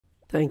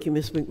Thank you,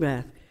 Ms.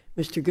 McBath.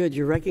 Mr. Good,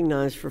 you're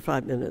recognized for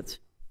 5 minutes.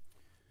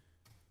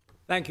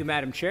 Thank you,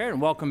 Madam Chair,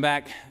 and welcome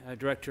back,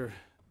 Director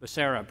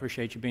Becerra. I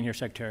appreciate you being here,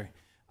 Secretary.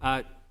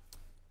 Do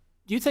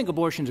you think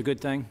abortion is a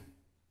good thing?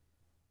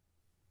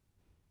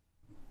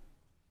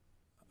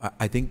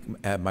 I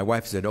think my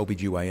wife is an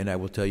OBGYN. I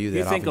will tell you that.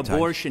 Do you think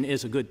abortion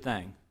is a good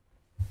thing?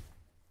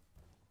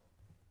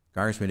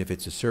 Congressman, if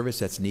it's a service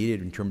that's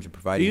needed in terms of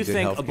providing good health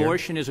care. Do you think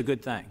abortion is a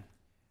good thing?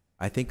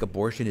 I think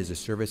abortion is a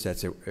service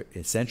that's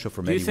essential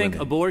for many women. Do you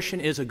think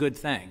abortion is a good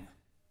thing?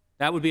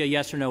 That would be a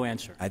yes or no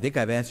answer. I think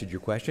I've answered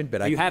your question,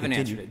 but you haven't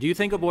answered it. Do you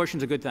think abortion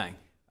is a good thing?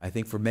 I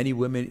think for many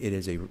women it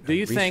is a Do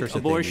you think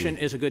abortion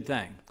is a good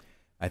thing?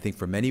 I think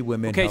for many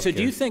women. Okay, so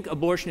do you think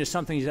abortion is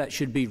something that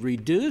should be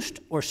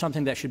reduced or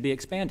something that should be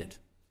expanded?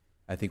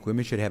 I think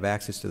women should have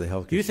access to the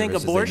health care. Do you think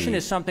abortion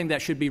is something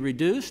that should be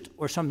reduced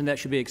or something that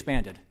should be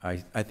expanded?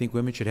 I think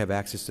women should have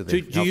access to the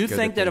health care. Do you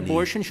think that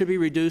abortion should be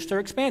reduced or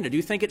expanded? Do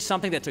you think it's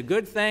something that's a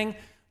good thing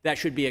that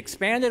should be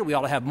expanded? We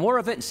ought to have more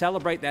of it and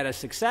celebrate that as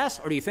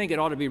success? Or do you think it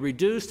ought to be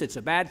reduced? It's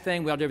a bad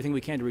thing. We ought to do everything we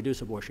can to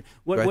reduce abortion.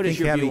 What is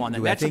your view on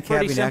that? That's a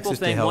pretty simple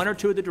thing. One or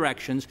two of the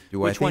directions.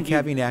 Do I think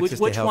having access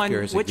to health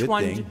care is a good thing? Which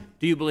one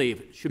do you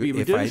believe should be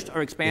reduced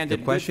or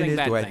expanded? The question is,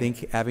 do I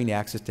think having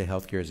access to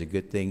health care is a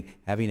good thing?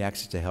 Having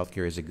access to health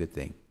care is a good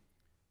thing.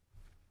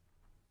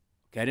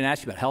 Okay, I didn't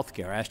ask you about health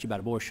care. I asked you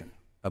about abortion.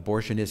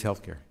 Abortion is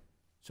health care.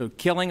 So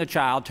killing a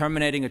child,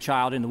 terminating a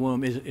child in the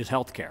womb is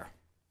health care.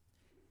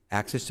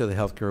 Access to the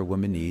health care a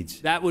woman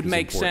needs. That would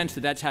make sense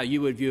that that's how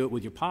you would view it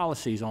with your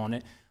policies on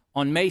it.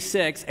 On May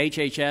 6th,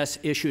 HHS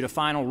issued a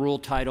final rule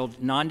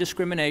titled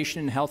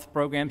Non-Discrimination in Health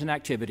Programs and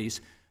Activities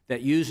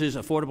that uses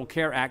Affordable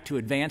Care Act to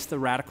advance the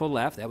radical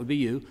left, that would be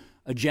you,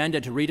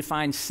 agenda to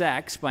redefine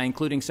sex by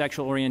including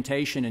sexual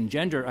orientation and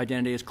gender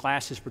identity as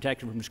classes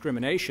protected from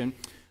discrimination.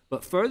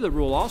 But further, the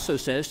rule also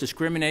says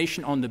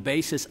discrimination on the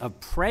basis of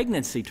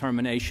pregnancy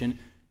termination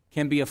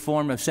can be a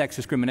form of sex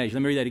discrimination.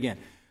 Let me read that again.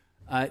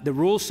 The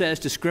rule says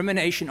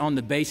discrimination on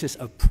the basis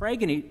of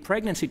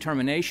pregnancy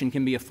termination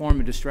can be a form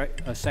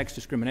of sex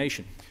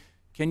discrimination.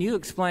 Can you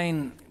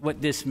explain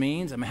what this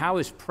means? I mean, how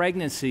is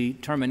pregnancy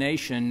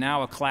termination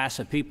now a class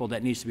of people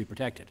that needs to be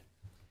protected?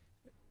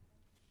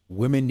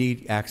 Women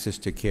need access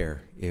to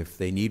care. If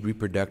they need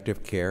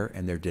reproductive care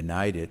and they're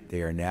denied it,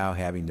 they are now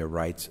having their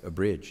rights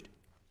abridged.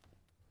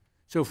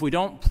 So if we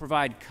don't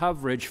provide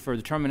coverage for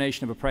the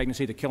termination of a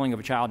pregnancy, the killing of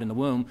a child in the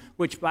womb,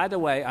 which, by the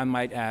way, I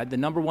might add, the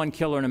 #1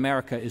 killer in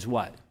America is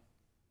what?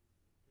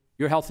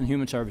 Your Health and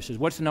Human Services.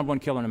 What's the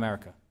 #1 killer in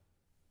America?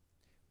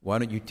 Why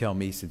don't you tell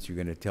me, since you're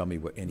going to tell me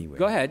what anyway?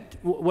 Go ahead.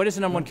 What is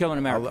the #1 killer in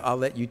America? I'll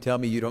let you tell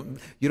me. You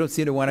don't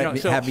seem to want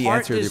to have me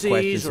answer your questions. So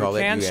heart disease or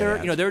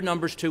cancer, you they're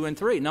numbers 2 and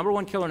 3.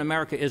 #1 killer in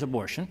America is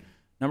abortion.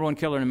 #1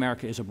 killer in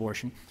America is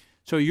abortion.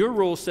 So your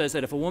rule says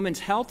that if a woman's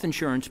health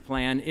insurance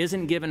plan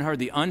isn't giving her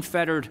the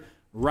unfettered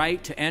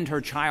right to end her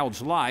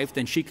child's life,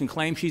 then she can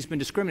claim she's been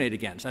discriminated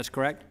against. That's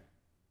correct?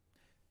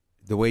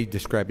 The way you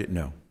described it,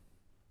 no.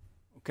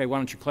 Okay, why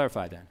don't you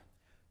clarify then?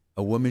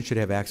 A woman should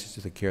have access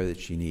to the care that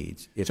she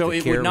needs. So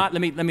it would not,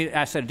 let me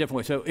ask that a different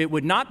way. So it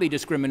would not be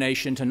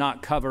discrimination to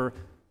not cover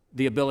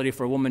the ability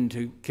for a woman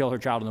to kill her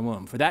child in the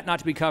womb. For that not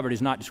to be covered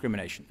is not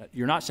discrimination.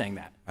 You're not saying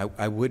that.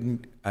 I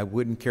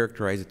wouldn't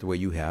characterize it the way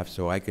you have,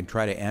 so I can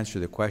try to answer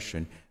the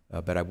question,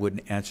 but I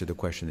wouldn't answer the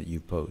question that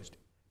you've posed,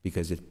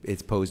 because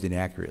it's posed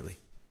inaccurately.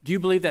 Do you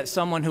believe that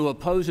someone who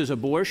opposes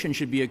abortion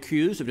should be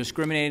accused of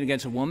discriminating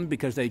against a woman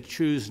because they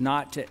choose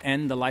not to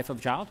end the life of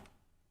a child?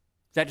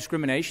 Is that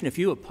discrimination? If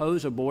you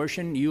oppose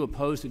abortion, you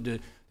oppose the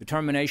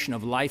termination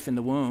of life in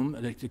the womb,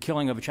 the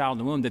killing of a child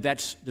in the womb,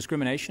 that's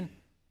discrimination?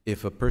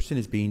 If a person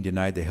is being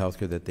denied the health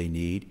care that they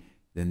need,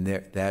 then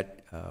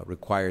that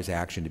requires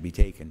action to be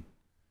taken.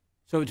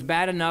 So it's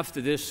bad enough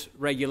that this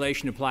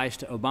regulation applies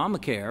to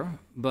Obamacare,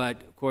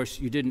 but of course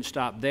you didn't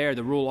stop there.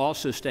 The rule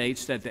also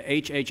states that the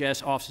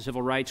HHS Office of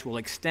Civil Rights will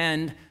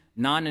extend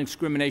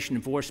non-discrimination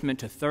enforcement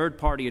to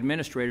third-party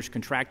administrators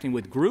contracting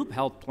with group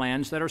health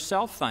plans that are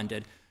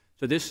self-funded.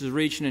 So this is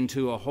reaching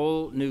into a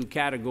whole new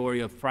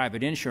category of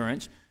private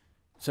insurance.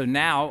 So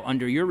now,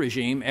 under your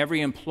regime,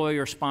 every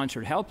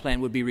employer-sponsored health plan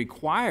would be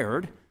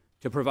required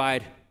to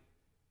provide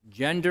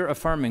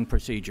gender-affirming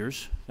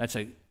procedures. That's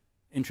an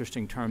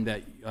interesting term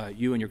that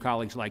you and your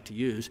colleagues like to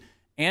use,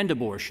 and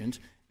abortions.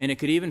 And it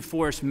could even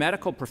force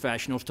medical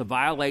professionals to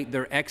violate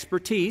their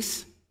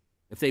expertise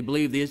if they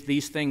believe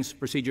these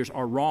procedures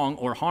are wrong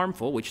or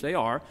harmful, which they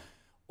are,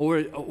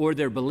 or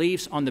their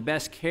beliefs on the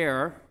best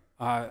care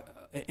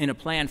in a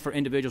plan for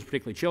individuals,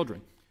 particularly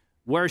children.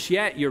 Worse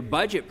yet, your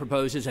budget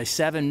proposes a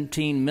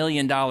 $17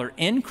 million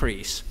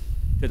increase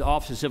to the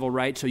Office of Civil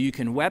Rights so you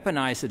can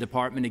weaponize the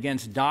department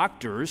against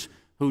doctors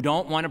who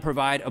don't want to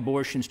provide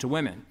abortions to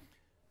women.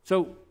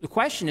 So the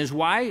question is,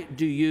 why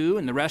do you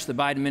and the rest of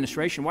the Biden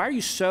administration, why are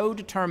you so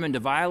determined to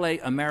violate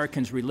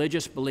Americans'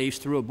 religious beliefs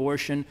through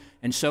abortion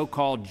and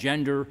so-called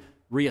gender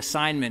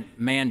reassignment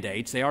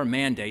mandates? They are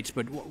mandates,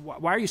 but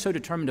why are you so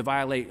determined to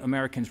violate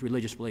Americans'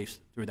 religious beliefs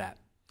through that?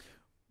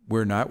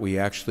 We're not. We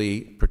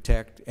actually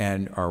protect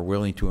and are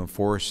willing to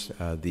enforce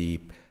the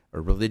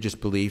religious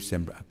beliefs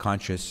and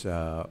conscious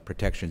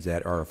protections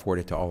that are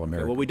afforded to all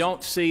Americans. Well, we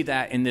don't see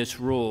that in this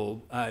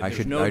rule.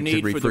 There's no I should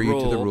need for the refer you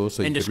rule. to the rule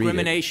so you And could read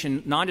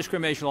it.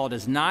 non-discrimination law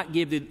does not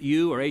give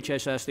you or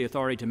HHS the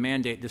authority to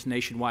mandate this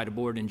nationwide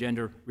abort and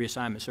gender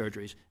reassignment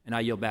surgeries. And I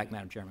yield back,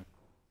 Madam Chairman.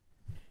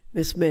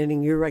 Ms.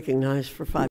 Manning, you're recognized for 5